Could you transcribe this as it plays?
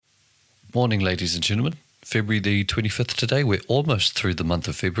Morning, ladies and gentlemen. February the 25th today. We're almost through the month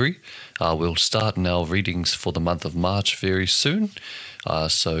of February. We'll start now readings for the month of March very soon.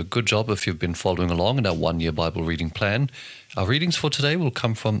 So good job if you've been following along in our one-year Bible reading plan. Our readings for today will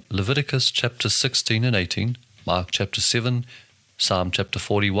come from Leviticus chapter 16 and 18, Mark chapter 7, Psalm chapter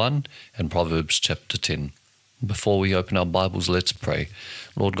 41, and Proverbs chapter 10. Before we open our Bibles, let's pray.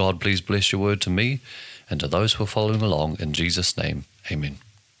 Lord God, please bless your word to me and to those who are following along. In Jesus' name, amen.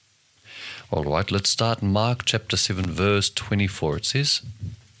 All right, let's start in Mark chapter 7, verse 24. It says,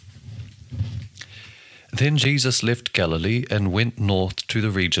 Then Jesus left Galilee and went north to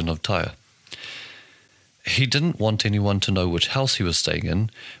the region of Tyre. He didn't want anyone to know which house he was staying in,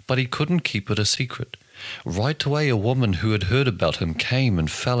 but he couldn't keep it a secret. Right away, a woman who had heard about him came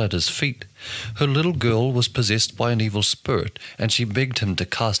and fell at his feet. Her little girl was possessed by an evil spirit, and she begged him to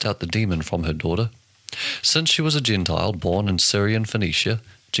cast out the demon from her daughter. Since she was a Gentile born in Syria and Phoenicia,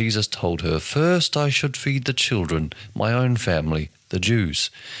 Jesus told her, First I should feed the children, my own family, the Jews.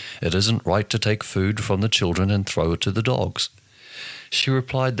 It isn't right to take food from the children and throw it to the dogs. She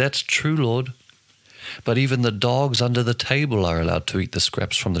replied, That's true, Lord. But even the dogs under the table are allowed to eat the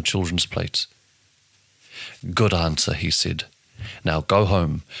scraps from the children's plates. Good answer, he said. Now go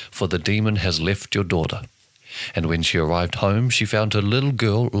home, for the demon has left your daughter. And when she arrived home, she found her little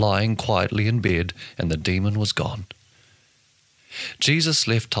girl lying quietly in bed, and the demon was gone. Jesus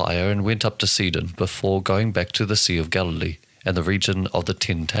left Tyre and went up to Sidon before going back to the Sea of Galilee and the region of the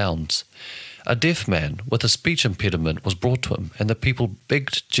 10 towns. A deaf man with a speech impediment was brought to him, and the people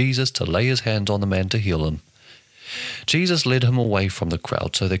begged Jesus to lay his hands on the man to heal him. Jesus led him away from the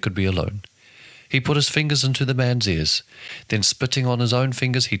crowd so they could be alone. He put his fingers into the man's ears. Then spitting on his own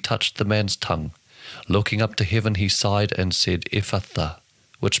fingers, he touched the man's tongue. Looking up to heaven, he sighed and said, Ephphatha,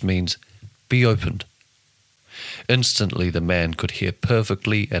 which means, be opened. Instantly the man could hear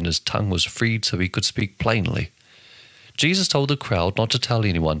perfectly, and his tongue was freed so he could speak plainly. Jesus told the crowd not to tell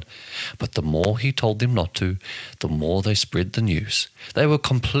anyone, but the more he told them not to, the more they spread the news. They were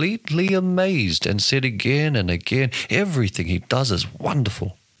completely amazed and said again and again, Everything he does is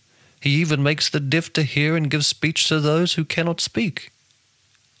wonderful. He even makes the deaf to hear and gives speech to those who cannot speak.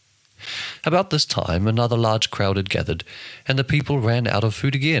 About this time, another large crowd had gathered, and the people ran out of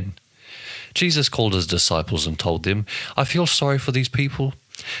food again. Jesus called his disciples and told them, I feel sorry for these people.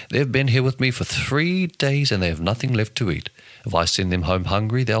 They've been here with me for 3 days and they have nothing left to eat. If I send them home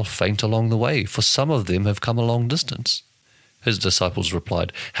hungry, they'll faint along the way, for some of them have come a long distance. His disciples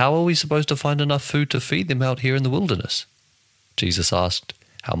replied, How are we supposed to find enough food to feed them out here in the wilderness? Jesus asked,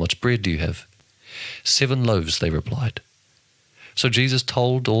 How much bread do you have? 7 loaves, they replied. So Jesus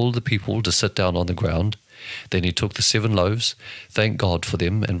told all the people to sit down on the ground. Then he took the 7 loaves, thanked God for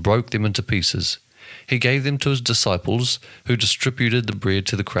them, and broke them into pieces. He gave them to his disciples, who distributed the bread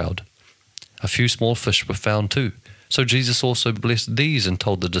to the crowd. A few small fish were found too, so Jesus also blessed these and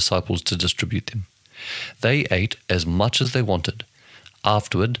told the disciples to distribute them. They ate as much as they wanted.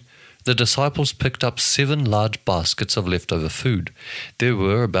 Afterward, the disciples picked up 7 large baskets of leftover food. There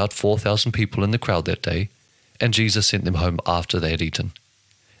were about 4,000 people in the crowd that day, and Jesus sent them home after they had eaten.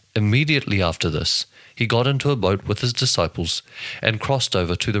 Immediately after this, he got into a boat with his disciples and crossed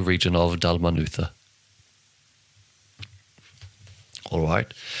over to the region of Dalmanutha. All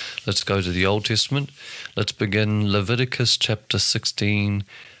right, let's go to the Old Testament. Let's begin Leviticus chapter 16.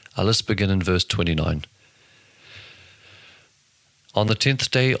 Let's begin in verse 29. On the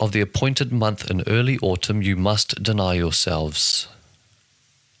 10th day of the appointed month in early autumn, you must deny yourselves.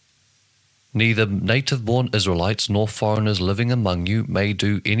 Neither native-born Israelites nor foreigners living among you may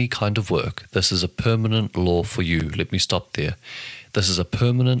do any kind of work. This is a permanent law for you. Let me stop there. This is a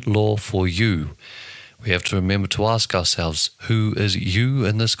permanent law for you. We have to remember to ask ourselves, who is you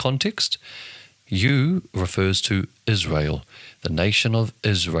in this context? You refers to Israel, the nation of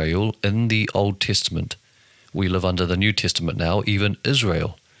Israel in the Old Testament. We live under the New Testament now. Even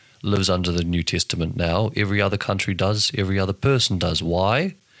Israel lives under the New Testament now. Every other country does. Every other person does.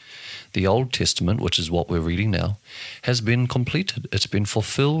 Why? The Old Testament, which is what we're reading now, has been completed. It's been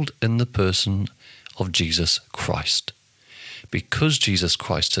fulfilled in the person of Jesus Christ. Because Jesus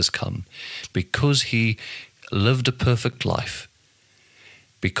Christ has come, because he lived a perfect life,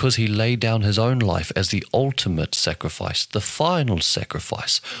 because he laid down his own life as the ultimate sacrifice, the final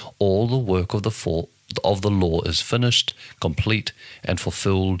sacrifice, all the work of the law is finished, complete, and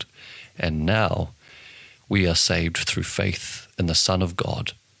fulfilled, and now we are saved through faith in the Son of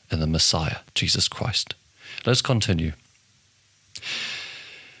God, and the Messiah, Jesus Christ. Let's continue.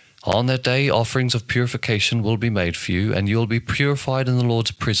 On that day, offerings of purification will be made for you, and you will be purified in the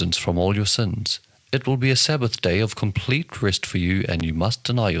Lord's presence from all your sins. It will be a Sabbath day of complete rest for you, and you must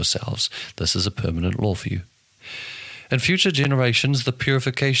deny yourselves. This is a permanent law for you. In future generations, the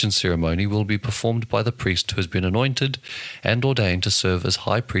purification ceremony will be performed by the priest who has been anointed and ordained to serve as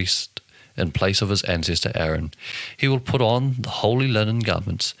high priest in place of his ancestor Aaron. He will put on the holy linen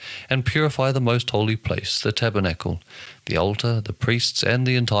garments and purify the most holy place, the tabernacle, the altar, the priests, and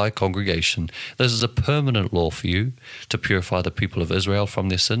the entire congregation. This is a permanent law for you, to purify the people of Israel from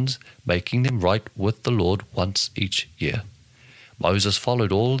their sins, making them right with the Lord once each year. Moses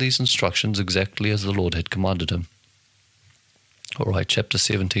followed all these instructions exactly as the Lord had commanded him. All right, chapter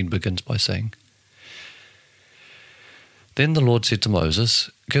 17 begins by saying, Then the Lord said to Moses,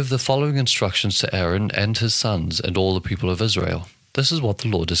 Give the following instructions to Aaron and his sons and all the people of Israel. This is what the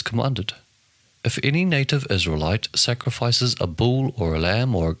Lord has commanded. If any native Israelite sacrifices a bull or a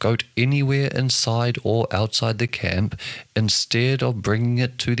lamb or a goat anywhere inside or outside the camp, instead of bringing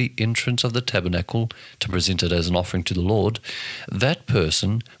it to the entrance of the tabernacle to present it as an offering to the Lord, that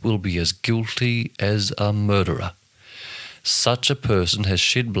person will be as guilty as a murderer. Such a person has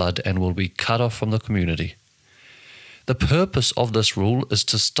shed blood and will be cut off from the community. The purpose of this rule is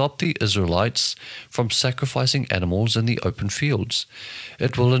to stop the Israelites from sacrificing animals in the open fields.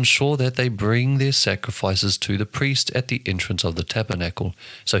 It will ensure that they bring their sacrifices to the priest at the entrance of the tabernacle,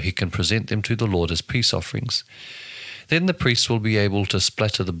 so he can present them to the Lord as peace offerings. Then the priest will be able to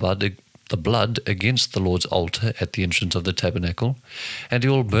splatter the blood against the Lord's altar at the entrance of the tabernacle, and he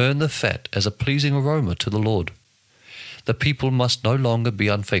will burn the fat as a pleasing aroma to the Lord. The people must no longer be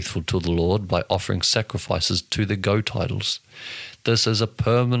unfaithful to the Lord by offering sacrifices to the goat idols. This is a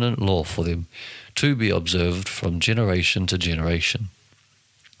permanent law for them, to be observed from generation to generation.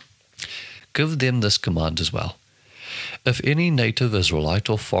 Give them this command as well. If any native Israelite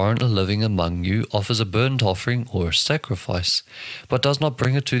or foreigner living among you offers a burnt offering or a sacrifice, but does not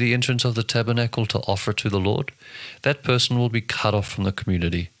bring it to the entrance of the tabernacle to offer it to the Lord, that person will be cut off from the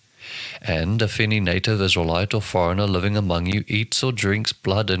community. And if any native Israelite or foreigner living among you eats or drinks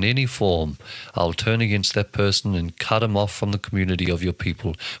blood in any form, I'll turn against that person and cut him off from the community of your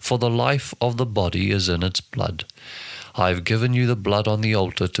people, for the life of the body is in its blood. I've given you the blood on the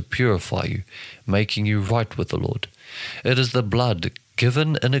altar to purify you, making you right with the Lord. It is the blood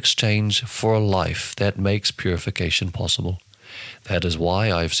given in exchange for a life that makes purification possible. That is why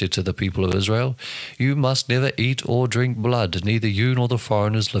I have said to the people of Israel, You must never eat or drink blood, neither you nor the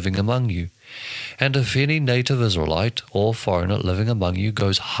foreigners living among you. And if any native Israelite or foreigner living among you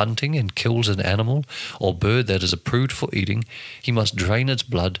goes hunting and kills an animal or bird that is approved for eating, he must drain its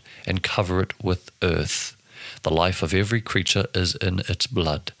blood and cover it with earth. The life of every creature is in its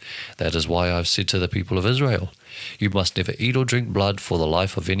blood. That is why I have said to the people of Israel, You must never eat or drink blood, for the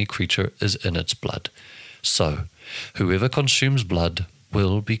life of any creature is in its blood. So, whoever consumes blood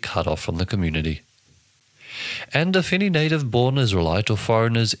will be cut off from the community. And if any native-born Israelite or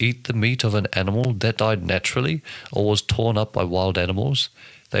foreigners eat the meat of an animal that died naturally or was torn up by wild animals,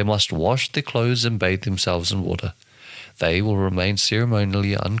 they must wash their clothes and bathe themselves in water. They will remain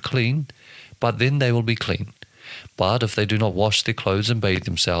ceremonially unclean, but then they will be clean. But if they do not wash their clothes and bathe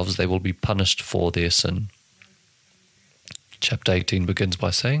themselves, they will be punished for their sin. Chapter 18 begins by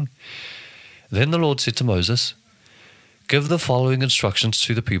saying, Then the Lord said to Moses, Give the following instructions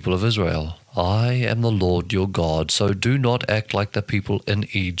to the people of Israel. I am the Lord your God, so do not act like the people in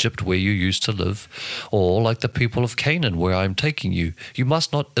Egypt where you used to live, or like the people of Canaan where I am taking you. You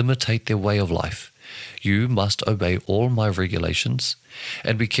must not imitate their way of life. You must obey all my regulations,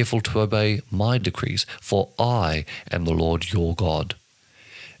 and be careful to obey my decrees, for I am the Lord your God.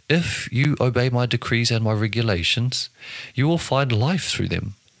 If you obey my decrees and my regulations, you will find life through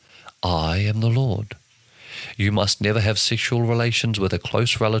them. I am the Lord. You must never have sexual relations with a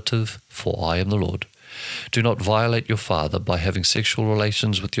close relative, for I am the Lord. Do not violate your father by having sexual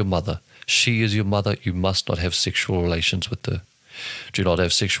relations with your mother. She is your mother. You must not have sexual relations with her. Do not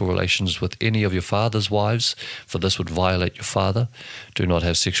have sexual relations with any of your father's wives, for this would violate your father. Do not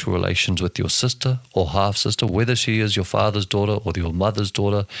have sexual relations with your sister or half-sister, whether she is your father's daughter or your mother's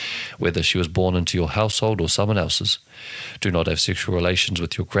daughter, whether she was born into your household or someone else's. Do not have sexual relations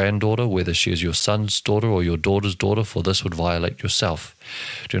with your granddaughter, whether she is your son's daughter or your daughter's daughter, for this would violate yourself.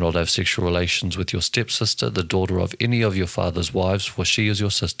 Do not have sexual relations with your stepsister, the daughter of any of your father's wives, for she is your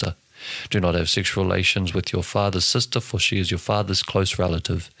sister. Do not have sexual relations with your father's sister, for she is your father's close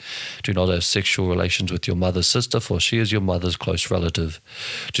relative. Do not have sexual relations with your mother's sister, for she is your mother's close relative.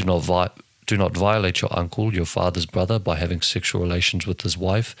 Do not violate your uncle, your father's brother, by having sexual relations with his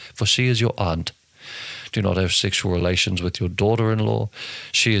wife, for she is your aunt. Do not have sexual relations with your daughter-in-law.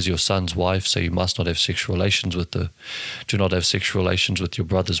 She is your son's wife, so you must not have sexual relations with her. Do not have sexual relations with your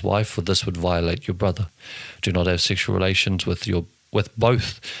brother's wife, for this would violate your brother. Do not have sexual relations with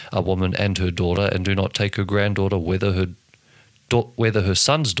both a woman and her daughter, and do not take her granddaughter, whether her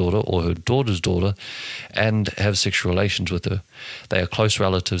son's daughter or her daughter's daughter, and have sexual relations with her. They are close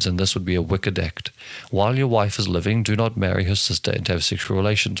relatives, and this would be a wicked act. While your wife is living, do not marry her sister and have sexual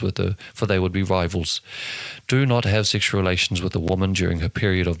relations with her, for they would be rivals. Do not have sexual relations with a woman during her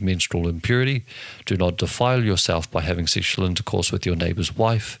period of menstrual impurity. Do not defile yourself by having sexual intercourse with your neighbor's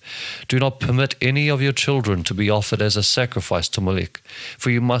wife. Do not permit any of your children to be offered as a sacrifice to Molech, for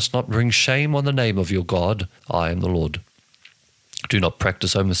you must not bring shame on the name of your God. I am the Lord. Do not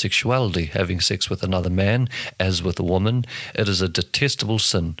practice homosexuality, having sex with another man as with a woman. It is a detestable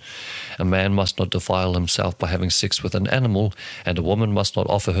sin. A man must not defile himself by having sex with an animal, and a woman must not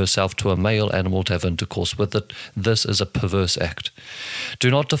offer herself to a male animal to have intercourse with it. This is a perverse act. Do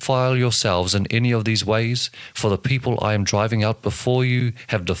not defile yourselves in any of these ways, for the people I am driving out before you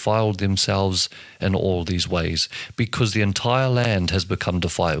have defiled themselves in all these ways, because the entire land has become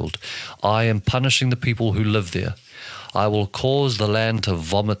defiled. I am punishing the people who live there. I will cause the land to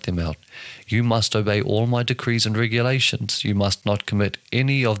vomit them out. You must obey all my decrees and regulations. You must not commit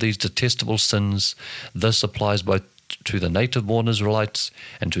any of these detestable sins. This applies both to the native-born Israelites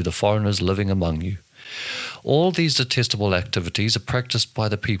and to the foreigners living among you. All these detestable activities are practiced by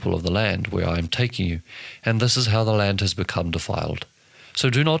the people of the land where I am taking you, and this is how the land has become defiled. So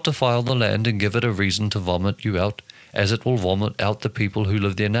do not defile the land and give it a reason to vomit you out, as it will vomit out the people who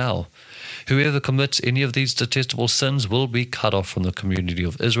live there now. Whoever commits any of these detestable sins will be cut off from the community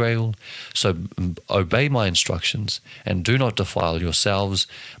of Israel. So obey my instructions and do not defile yourselves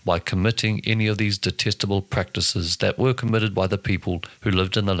by committing any of these detestable practices that were committed by the people who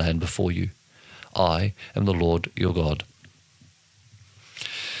lived in the land before you. I am the Lord your God.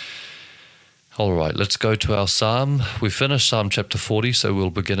 All right, let's go to our psalm. We finished Psalm chapter 40, so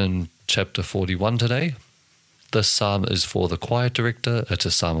we'll begin in chapter 41 today. This psalm is for the choir director. It's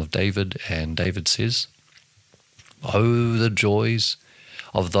a psalm of David, and David says, "Oh, the joys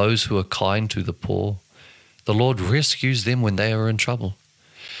of those who are kind to the poor. The Lord rescues them when they are in trouble.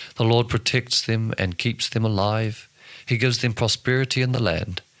 The Lord protects them and keeps them alive. He gives them prosperity in the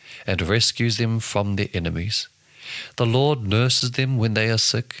land and rescues them from their enemies. The Lord nurses them when they are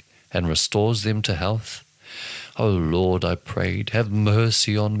sick and restores them to health. O Lord, I prayed, have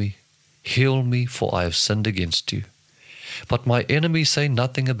mercy on me. Heal me, for I have sinned against you. But my enemies say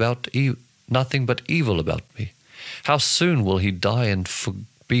nothing but evil about me. How soon will he die and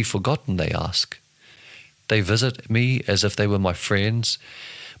be forgotten, they ask. They visit me as if they were my friends,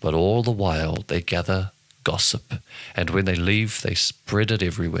 but all the while they gather gossip, and when they leave, they spread it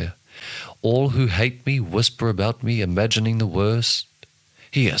everywhere. All who hate me whisper about me, imagining the worst.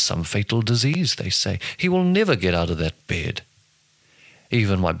 He has some fatal disease, they say. He will never get out of that bed.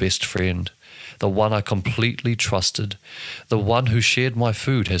 Even my best friend, the one I completely trusted, the one who shared my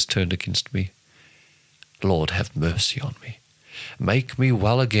food, has turned against me. Lord, have mercy on me. Make me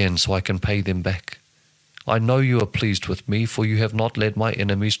well again so I can pay them back. I know you are pleased with me, for you have not let my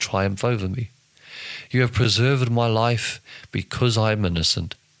enemies triumph over me. You have preserved my life because I am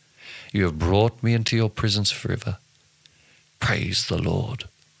innocent. You have brought me into your presence forever. Praise the Lord,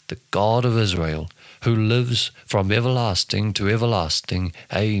 the God of Israel, who lives from everlasting to everlasting.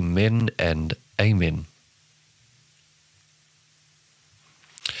 Amen and amen.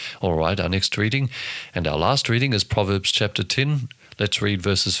 All right, our next reading and our last reading is Proverbs chapter 10. Let's read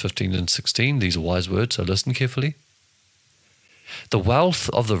verses 15 and 16. These are wise words, so listen carefully. The wealth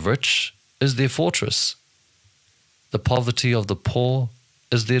of the rich is their fortress. The poverty of the poor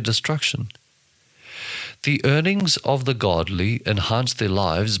is their destruction. The earnings of the godly enhance their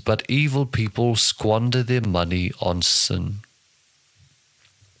lives, but evil people squander their money on sin.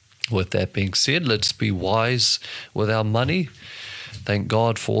 With that being said, let's be wise with our money. Thank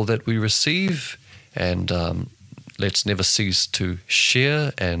God for all that we receive, and let's never cease to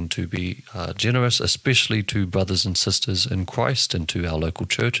share and to be generous, especially to brothers and sisters in Christ and to our local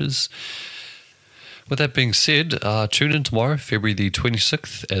churches. With that being said, tune in tomorrow, February the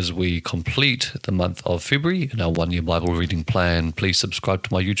 26th, as we complete the month of February in our one-year Bible reading plan. Please subscribe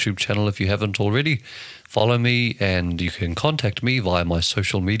to my YouTube channel if you haven't already. Follow me, and you can contact me via my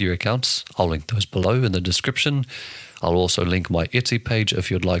social media accounts. I'll link those below in the description. I'll also link my Etsy page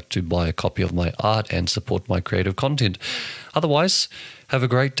if you'd like to buy a copy of my art and support my creative content. Otherwise, have a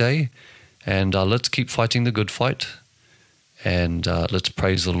great day, and let's keep fighting the good fight, and let's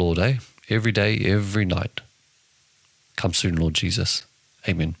praise the Lord, every day, every night. Come soon, Lord Jesus.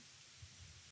 Amen.